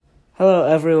Hello,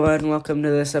 everyone. Welcome to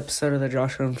this episode of the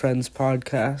Joshua and Friends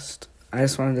podcast. I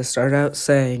just wanted to start out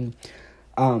saying,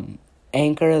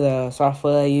 Anchor, the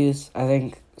software I use, I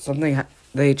think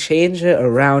they changed it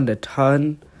around a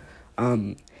ton,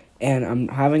 and I'm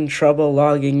having trouble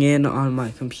logging in on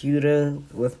my computer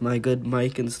with my good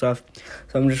mic and stuff,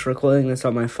 so I'm just recording this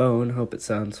on my phone. Hope it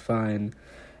sounds fine.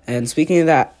 And speaking of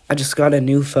that, I just got a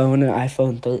new phone, an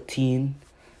iPhone 13,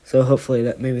 so hopefully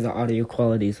that maybe the audio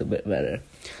quality is a bit better.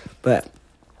 But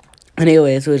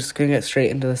anyways, we're just gonna get straight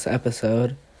into this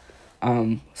episode.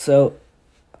 So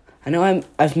I know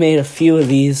I've made a few of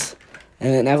these,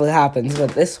 and it never happens,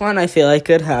 but this one I feel like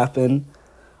could happen.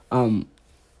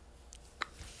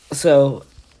 So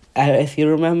if you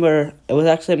remember, it was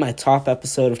actually my top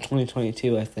episode of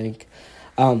 2022, I think.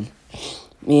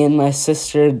 Me and my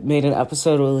sister made an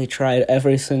episode where we tried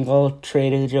every single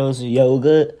Trader Joe's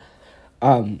yogurt.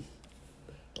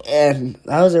 And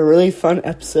that was a really fun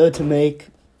episode to make,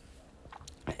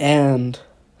 and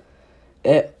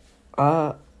it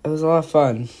was a lot of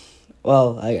fun.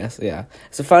 Well, I guess, yeah.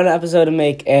 It's a fun episode to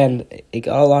make, and it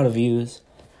got a lot of views.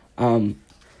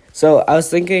 So I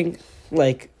was thinking,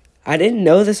 I didn't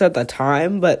know this at the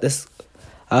time, but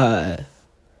so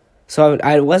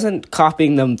I wasn't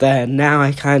copying them then. Now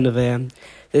I kind of am.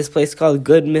 This place called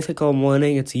Good Mythical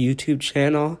Morning, it's a YouTube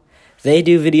channel. They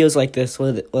do videos like this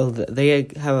where they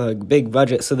have a big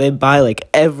budget, so they buy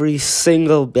every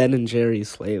single Ben &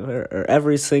 Jerry's flavor or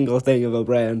every single thing of a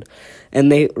brand,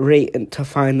 and they rate to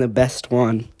find the best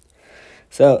one.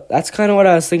 So that's kind of what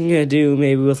I was thinking to do,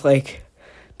 maybe with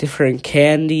different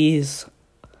candies.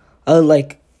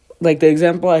 The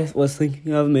example I was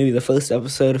thinking of, maybe the first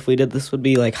episode, if we did this, would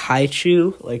be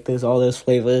Hi-Chew. There's all those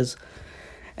flavors,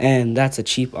 and that's a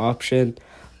cheap option.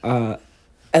 And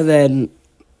then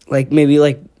and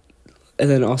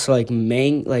then also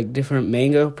different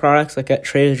mango products. At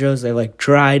Trader Joe's, they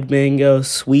dried mango,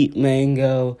 sweet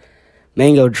mango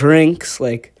drinks,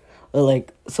 a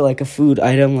food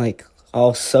item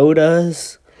all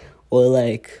sodas, or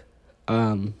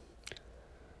I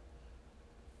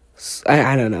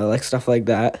don't know, stuff like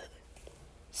that.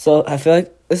 So I feel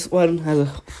like this one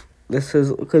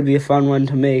could be a fun one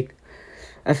to make.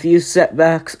 A few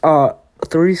setbacks,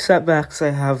 3 setbacks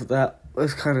I have that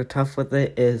was kind of tough with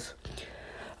it is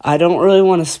I don't really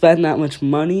want to spend that much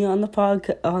money on the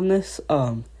podcast on this.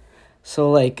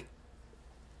 So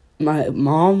my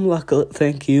mom, luckily,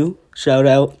 thank you, shout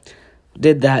out,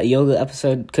 did that yoga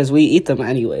episode because we eat them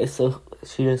anyway. So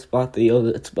she just bought the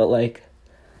yogurts. But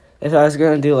if I was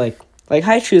gonna do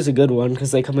Hi-Chew is a good one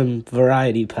because they come in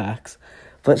variety packs.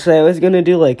 But say I was gonna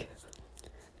do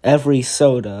every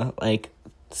soda,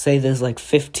 say there's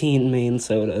 15 main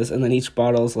sodas, and then each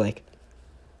bottle's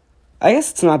I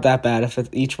guess it's not that bad if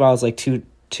each bottle's $2 or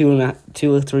 $3,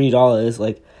 $30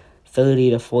 to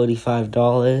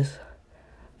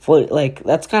 $45.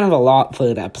 That's kind of a lot for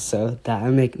an episode that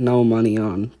I make no money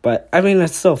on. But I mean,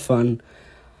 it's still fun.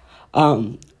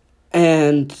 And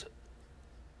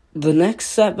the next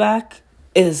setback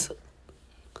is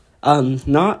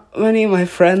not many of my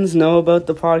friends know about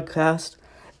the podcast,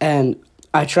 and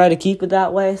I try to keep it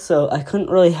that way, so I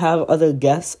couldn't really have other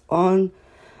guests on.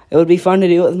 It would be fun to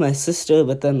do it with my sister,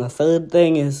 but then the third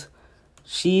thing is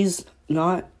she's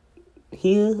not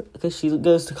here because she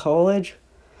goes to college.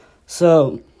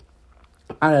 So,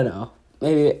 I don't know.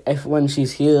 Maybe when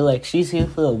she's here, she's here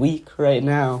for a week right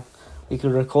now, we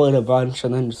could record a bunch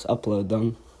and then just upload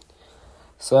them.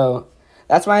 So,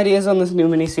 that's my ideas on this new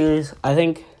miniseries. I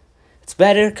think it's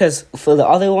better because for the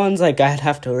other ones, I'd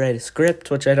have to write a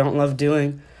script, which I don't love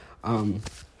doing.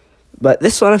 But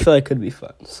this one I feel like could be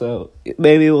fun. So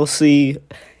maybe we'll see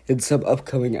in some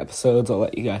upcoming episodes. I'll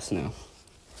let you guys know.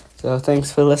 So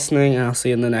thanks for listening, and I'll see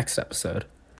you in the next episode.